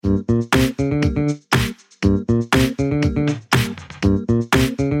Welcome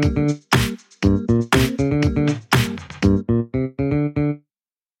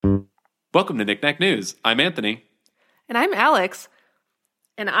to Knick Knack News. I'm Anthony. And I'm Alex.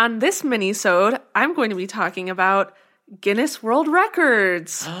 And on this mini-sode, I'm going to be talking about Guinness World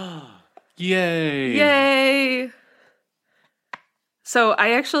Records. Yay! Yay! So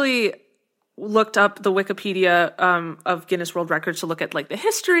I actually looked up the Wikipedia of Guinness World Records to look at like the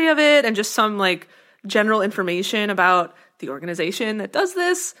history of it and just some like general information about the organization that does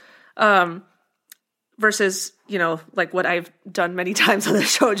this. Versus, you know, like what I've done many times on the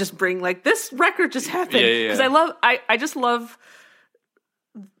show, just bring like this record just happened. Because I just love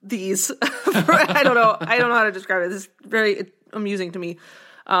these. I don't know how to describe it. It's very amusing to me.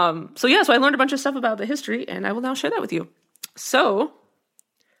 So I learned a bunch of stuff about the history and I will now share that with you. So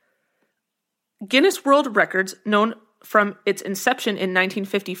Guinness World Records, known from its inception in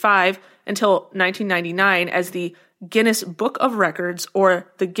 1955 until 1999 as the Guinness Book of Records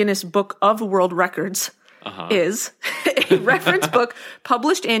or the Guinness Book of World Records, is a reference book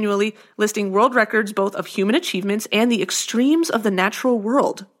published annually listing world records both of human achievements and the extremes of the natural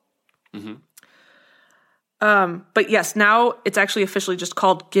world. But yes, now it's actually officially just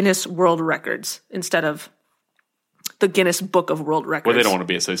called Guinness World Records instead of the Guinness Book of World Records. Well, they don't want to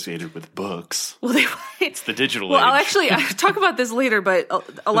be associated with books. Well, it's the digital age. Well, I'll talk about this later, but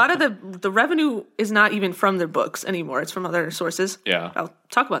a lot of the revenue is not even from their books anymore. It's from other sources. Yeah. I'll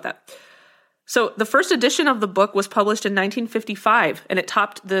talk about that. So the first edition of the book was published in 1955, and it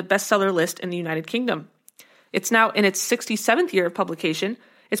topped the bestseller list in the United Kingdom. It's now in its 67th year of publication.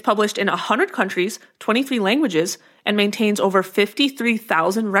 It's published in 100 countries, 23 languages, and maintains over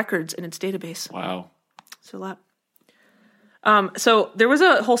 53,000 records in its database. Wow. It's a lot. So there was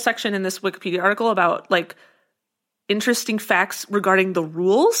a whole section in this Wikipedia article about like interesting facts regarding the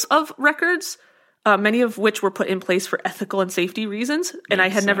rules of records, many of which were put in place for ethical and safety reasons. And I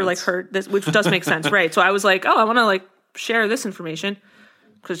had never like heard this, which does make sense, right? So I was like, I want to like share this information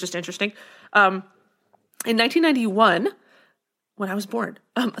because it's just interesting. In 1991, when I was born,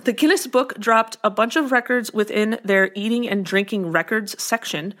 the Guinness Book dropped a bunch of records within their eating and drinking records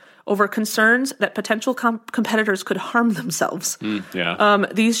section over concerns that potential competitors could harm themselves.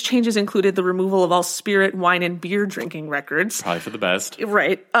 These changes included the removal of all spirit, wine, and beer drinking records. Probably for the best.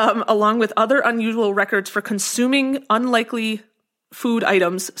 Right. Along with other unusual records for consuming unlikely food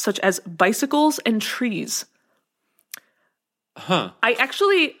items such as bicycles and trees. I have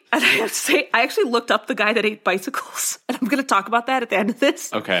to say, I actually looked up the guy that ate bicycles, and I'm going to talk about that at the end of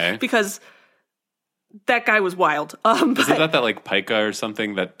this. Okay. Because that guy was wild. Isn't that like pica or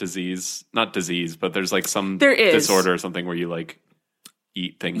something, that disease? Not disease, but there's like some disorder or something where you like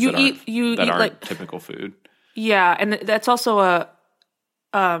eat things that aren't like typical food. Yeah, and that's also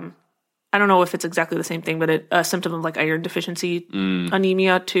I don't know if it's exactly the same thing, but a symptom of like iron deficiency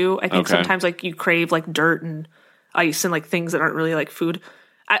anemia too. I think sometimes like you crave like dirt and ice and like things that aren't really like food.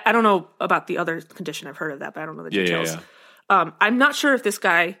 I don't know about the other condition. I've heard of that, but I don't know the details. Yeah. I'm not sure if this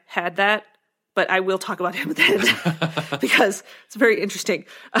guy had that, but I will talk about him then because it's very interesting.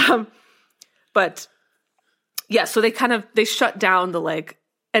 But yeah, so they shut down the like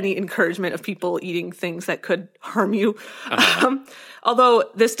any encouragement of people eating things that could harm you. Although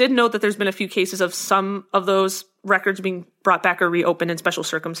this did note that there's been a few cases of some of those records being brought back or reopened in special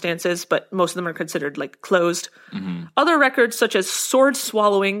circumstances, but most of them are considered like closed. Other records such as sword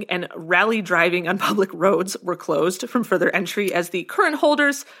swallowing and rally driving on public roads were closed from further entry as the current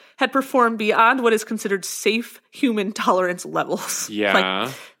holders had performed beyond what is considered safe human tolerance levels. Yeah.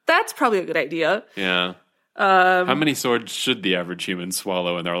 Like, that's probably a good idea. Yeah. How many swords should the average human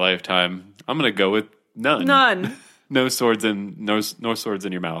swallow in their lifetime? I'm going to go with none. None. No swords in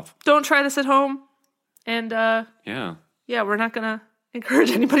your mouth. Don't try this at home. And we're not going to encourage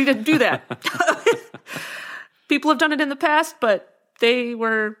anybody to do that. People have done it in the past, but they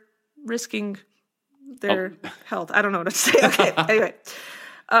were risking their health. I don't know what to say. Okay, anyway.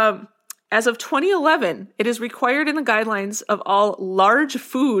 As of 2011, it is required in the guidelines of all large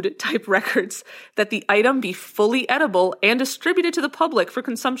food type records that the item be fully edible and distributed to the public for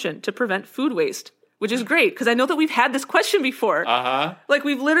consumption to prevent food waste. Which is great, because I know that we've had this question before. Like,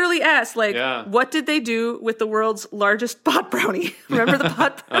 we've literally asked, like, what did they do with the world's largest pot brownie? Remember the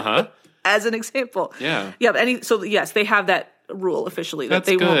pot brownie? As an example. Yeah. Yeah, so, yes, they have that rule officially, that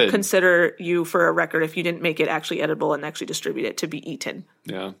they won't consider you for a record if you didn't make it actually edible and actually distribute it to be eaten.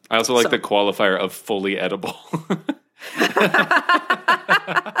 Yeah. I also like the qualifier of fully edible.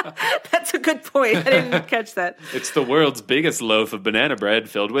 That's a good point. I didn't catch that. It's the world's biggest loaf of banana bread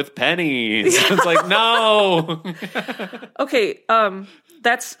filled with pennies. It's like, no. Okay,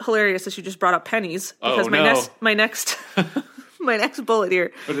 that's hilarious that you just brought up pennies because my next bullet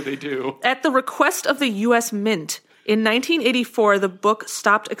here. What did they do? At the request of the U.S. Mint, in 1984, the book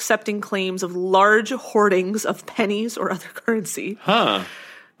stopped accepting claims of large hoardings of pennies or other currency. Huh.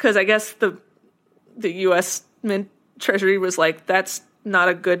 Because I guess the U.S. Mint Treasury was like, that's not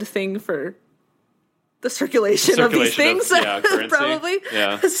a good thing for the circulation of these things. Probably.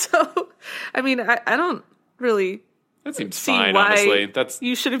 Yeah. So, I mean, I don't really... That seems fine, honestly.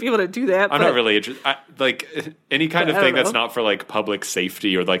 You shouldn't be able to do that. I'm not really interested. Like, any kind of thing that's not for, like, public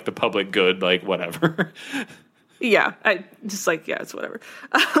safety or, like, the public good, like, whatever. Yeah. It's whatever.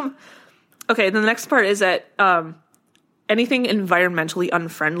 Okay, then the next part is that anything environmentally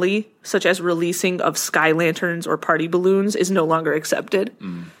unfriendly, such as releasing of sky lanterns or party balloons, is no longer accepted.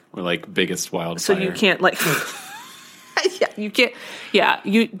 Or, like, biggest wildfire. So you can't, like... Yeah, you can't. Yeah,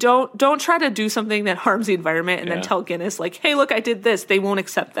 you don't try to do something that harms the environment and then tell Guinness like, "Hey, look, I did this." They won't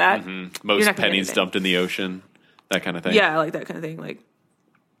accept that. Mm-hmm. Most pennies dumped in the ocean, that kind of thing. Yeah, like that kind of thing. Like,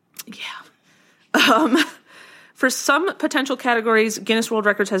 yeah. For some potential categories, Guinness World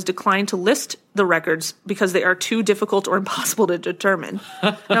Records has declined to list the records because they are too difficult or impossible to determine.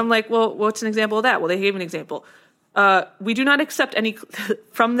 And I'm like, well, what's an example of that? Well, they gave an example. We do not accept any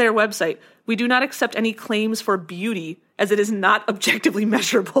from their website. We do not accept any claims for beauty as it is not objectively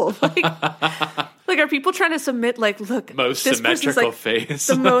measurable. Like are people trying to submit like, look, most symmetrical like face,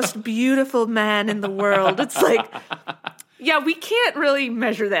 the most beautiful man in the world? It's like, yeah, we can't really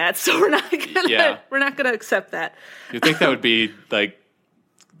measure that, so we're not gonna accept that. You'd think that would be like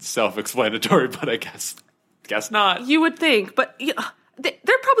self-explanatory, but I guess not. You would think, but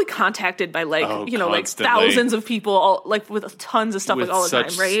they're probably contacted by like thousands of people, all, like with tons of stuff like all the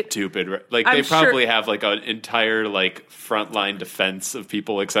time, right? Stupid, like they probably have like an entire like frontline defense of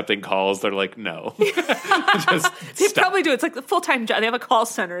people accepting calls. They're like, no, they probably do. It's like the full-time job. They have a call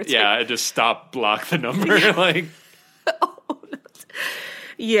center. It's just stop, block the number, like.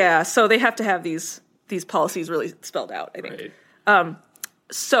 Yeah, so they have to have these policies really spelled out, I think. Right.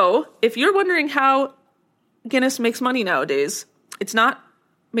 So if you're wondering how Guinness makes money nowadays, it's not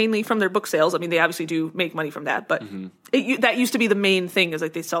mainly from their book sales. I mean, they obviously do make money from that, but that used to be the main thing, is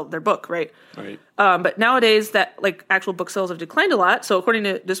like they sell their book, right? Right. But nowadays, that like actual book sales have declined a lot. So according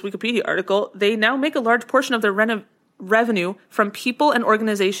to this Wikipedia article, they now make a large portion of their revenue from people and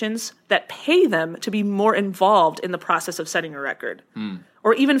organizations that pay them to be more involved in the process of setting a record,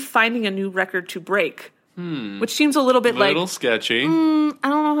 or even finding a new record to break. Which seems a little bit sketchy. I don't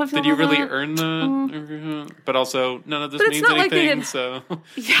know if did you really earn the? But also, none of this means anything. Like so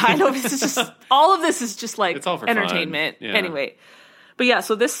yeah, I know. This is just all of this is just like it's all for entertainment. Yeah. Anyway, but yeah,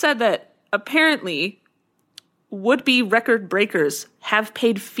 so this said that apparently would-be record breakers have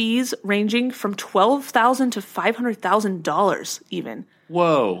paid fees ranging from $12,000 to $500,000 even.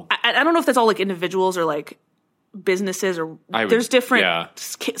 Whoa! I don't know if that's all like individuals or like businesses or there's different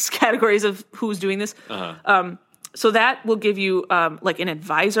categories of who's doing this. So that will give you like an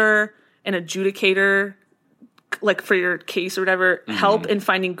advisor, an adjudicator, like for your case or whatever, help in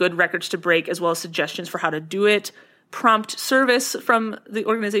finding good records to break, as well as suggestions for how to do it, prompt service from the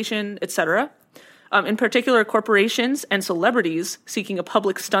organization, etc. In particular, corporations and celebrities seeking a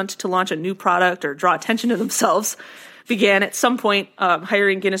public stunt to launch a new product or draw attention to themselves began at some point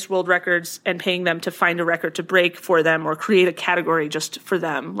hiring Guinness World Records and paying them to find a record to break for them or create a category just for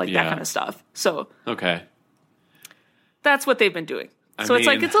them, like that kind of stuff. So okay, that's what they've been doing. It's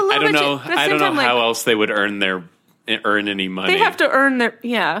like it's a little bit. I don't know how else they would earn any money. They have to earn their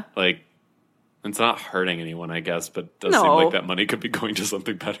like. It's not hurting anyone, I guess, but it does seem like that money could be going to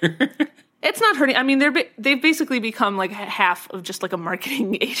something better. It's not hurting. I mean, they've basically become like half of just like a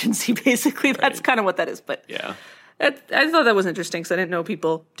marketing agency. Basically, that's kind of what that is. But yeah. I thought that was interesting because I didn't know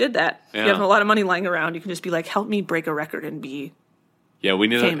people did that. Yeah. If you have a lot of money lying around, you can just be like, "Help me break a record and be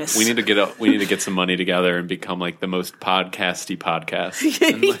famous." We need to get some money together and become like the most podcasty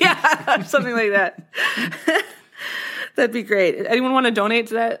podcast. Yeah, something like that. That'd be great. Anyone want to donate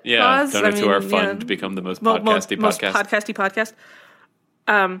to that cause? Donate to our fund to become the most podcasty podcast.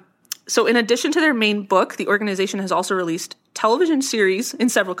 So in addition to their main book, the organization has also released television series in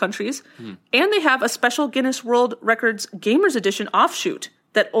several countries, and they have a special Guinness World Records Gamers Edition offshoot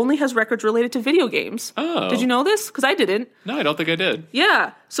that only has records related to video games. Oh. Did you know this? Because I didn't. No, I don't think I did.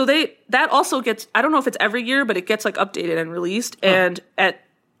 Yeah. So that also gets, I don't know if it's every year, but it gets like updated and released. Oh. And at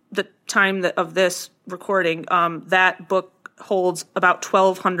the time of this recording, that book holds about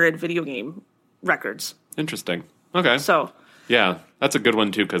 1,200 video game records. Interesting. Okay. So. Yeah, that's a good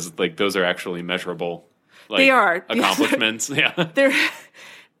one too, because like those are actually measurable. Like, they are accomplishments. Yeah.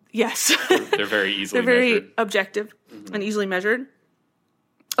 Yes. They're very easily. They're very measured. objective and easily measured.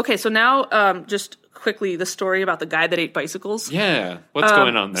 Okay, so now just quickly the story about the guy that ate bicycles. Yeah, what's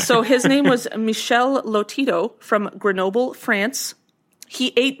going on there? So his name was Michel Lotito from Grenoble, France.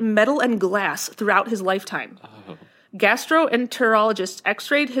 He ate metal and glass throughout his lifetime. Oh. Gastroenterologists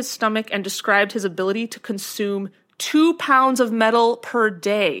x-rayed his stomach and described his ability to consume 2 pounds of metal per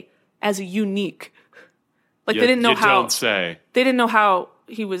day as unique. Like they didn't know how. Don't say. They didn't know how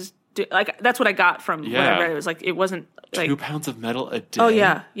he was. Like that's what I got from what I read. It was like it wasn't like 2 pounds of metal a day. Oh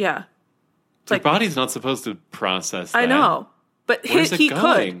yeah. Your body's not supposed to process that. I know, but he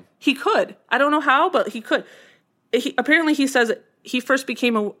could. He could. I don't know how, but he could. Apparently, he says he first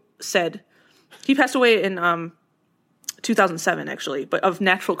he passed away in 2007 actually, but of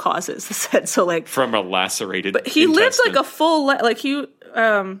natural causes. Said so like from a lacerated. But he lived like a full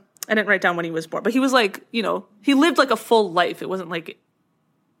I didn't write down when he was born, but he was like, he lived like a full life. It wasn't like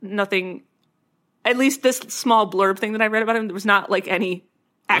nothing, at least this small blurb thing that I read about him, there was not like any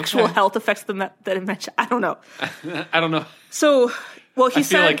actual health effects that it mentioned. I don't know. I don't know. So, well, he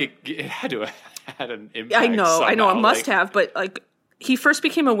said. I feel like it had to have had an impact. I know, it must have, but like, he first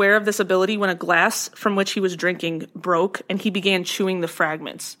became aware of this ability when a glass from which he was drinking broke and he began chewing the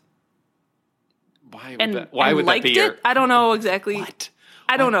fragments. Why would that be it? I don't know exactly. What?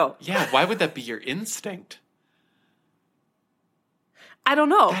 I don't know. Yeah, why would that be your instinct? I don't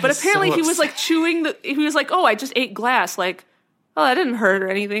know. But apparently he was like chewing he was like, oh, I just ate glass. Like, oh, that didn't hurt or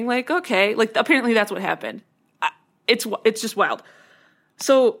anything. Like, okay. Like, apparently that's what happened. It's just wild.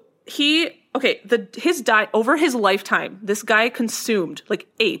 So his diet over his lifetime, this guy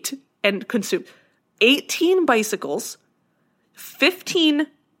ate 18 bicycles, 15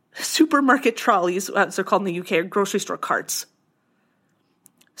 supermarket trolleys, as they're called in the UK, or grocery store carts,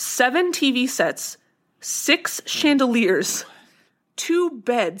 7 TV sets, 6 chandeliers, 2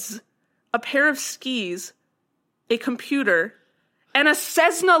 beds, a pair of skis, a computer, and a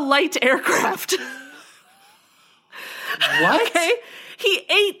Cessna light aircraft. What? Okay? He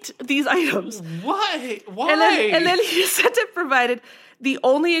ate these items. Why? And then he said it provided the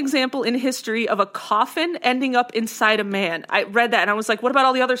only example in history of a coffin ending up inside a man. I read that and I was like, what about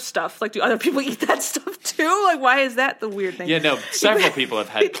all the other stuff? Like, do other people eat that stuff too? Like, why is that the weird thing? Yeah, no, several people have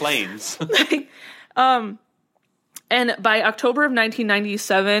had planes. And by October of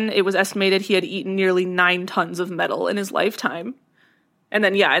 1997, it was estimated he had eaten nearly 9 tons of metal in his lifetime. And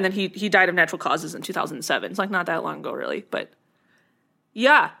then he died of natural causes in 2007. It's like not that long ago, really. But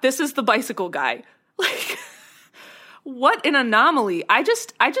yeah, this is the bicycle guy. Like, what an anomaly! I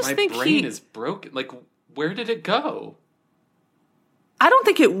just think my brain is broken. Like, where did it go? I don't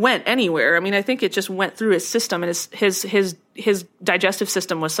think it went anywhere. I mean, I think it just went through his system, and his digestive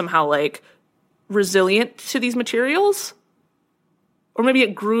system was somehow like resilient to these materials, or maybe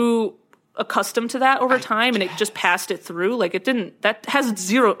it grew accustomed to that over time and it just passed it through. Like it didn't. That has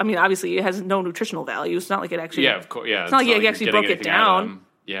zero. I mean, obviously, it has no nutritional value. It's not like it actually. Yeah, of course. Yeah, it's not like you actually broke it down.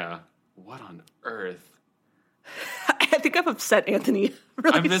 Yeah. What on earth? I think I've upset Anthony.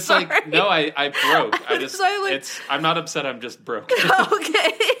 Really, I'm just sorry. Like, no, I broke. I'm not upset. I'm just broke.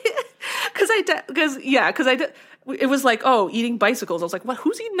 Okay. Because I did. It was like, oh, eating bicycles. I was like, what?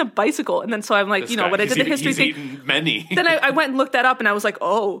 Who's eating a bicycle? And then so I'm like, when I did the history thing, eaten many. Then I went and looked that up, and I was like,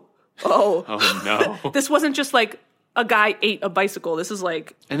 oh no. This wasn't just like a guy ate a bicycle. This is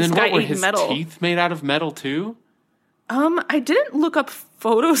like, and then what were his teeth made out of metal too? I didn't look up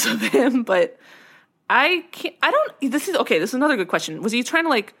photos of him, but this is another good question. Was he trying to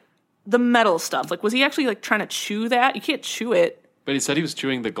like the metal stuff? Like, was he actually like trying to chew that? You can't chew it. But he said he was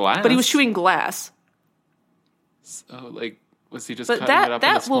chewing the glass. But he was chewing glass. So, like, was he just cutting it up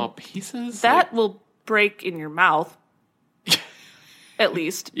into small pieces? That will break in your mouth. At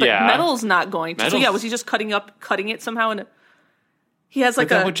least. But metal's not going to. So, yeah, was he just cutting it somehow? He has like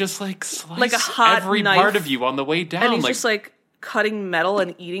that would just like slice like a hot every knife, part of you on the way down. And he's just like cutting metal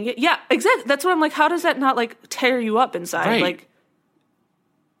and eating it. Yeah, exactly. That's what I'm like, how does that not like tear you up inside? Right. Like,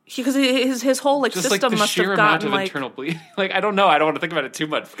 because his whole like just system like must have gotten of like internal bleeding. Like, I don't know. I don't want to think about it too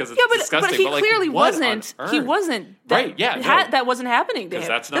much because it's disgusting. But he but like, clearly wasn't. He wasn't. Right? Yeah. That wasn't happening to him.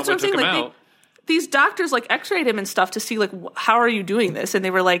 That's not what took him out. These doctors like X-rayed him and stuff to see like how are you doing this, and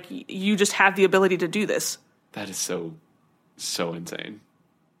they were like, you just have the ability to do this. That is so insane.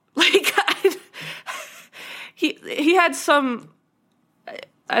 Like he had some,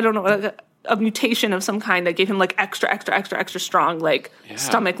 I don't know, a mutation of some kind that gave him like extra strong like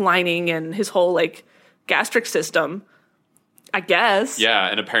stomach lining and his whole like gastric system, I guess. Yeah,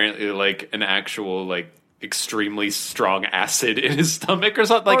 and apparently like an actual like extremely strong acid in his stomach or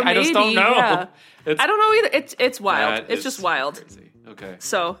something. Like, maybe, I just don't know. Yeah. I don't know either. It's wild. It's just wild. Crazy. Okay.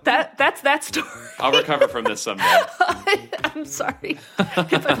 So that's that story. I'll recover from this someday. I'm sorry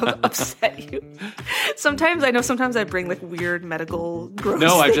if I've upset you. Sometimes I bring like weird medical gross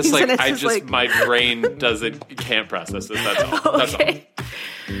No, I just like my brain can't process it. That's all. Okay.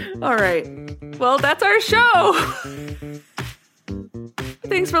 All right. Well, that's our show.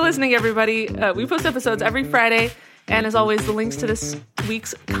 Thanks for listening, everybody. We post episodes every Friday. And as always, the links to this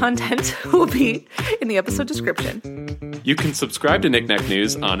week's content will be in the episode description. You can subscribe to Knick-Knack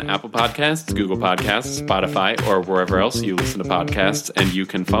News on Apple Podcasts, Google Podcasts, Spotify, or wherever else you listen to podcasts. And you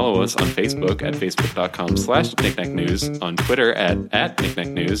can follow us on Facebook at facebook.com/knickknacknews, on Twitter at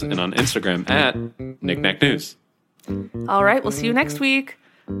knickknacknews, and on Instagram at knickknacknews. All right, we'll see you next week.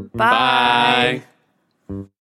 Bye. Bye.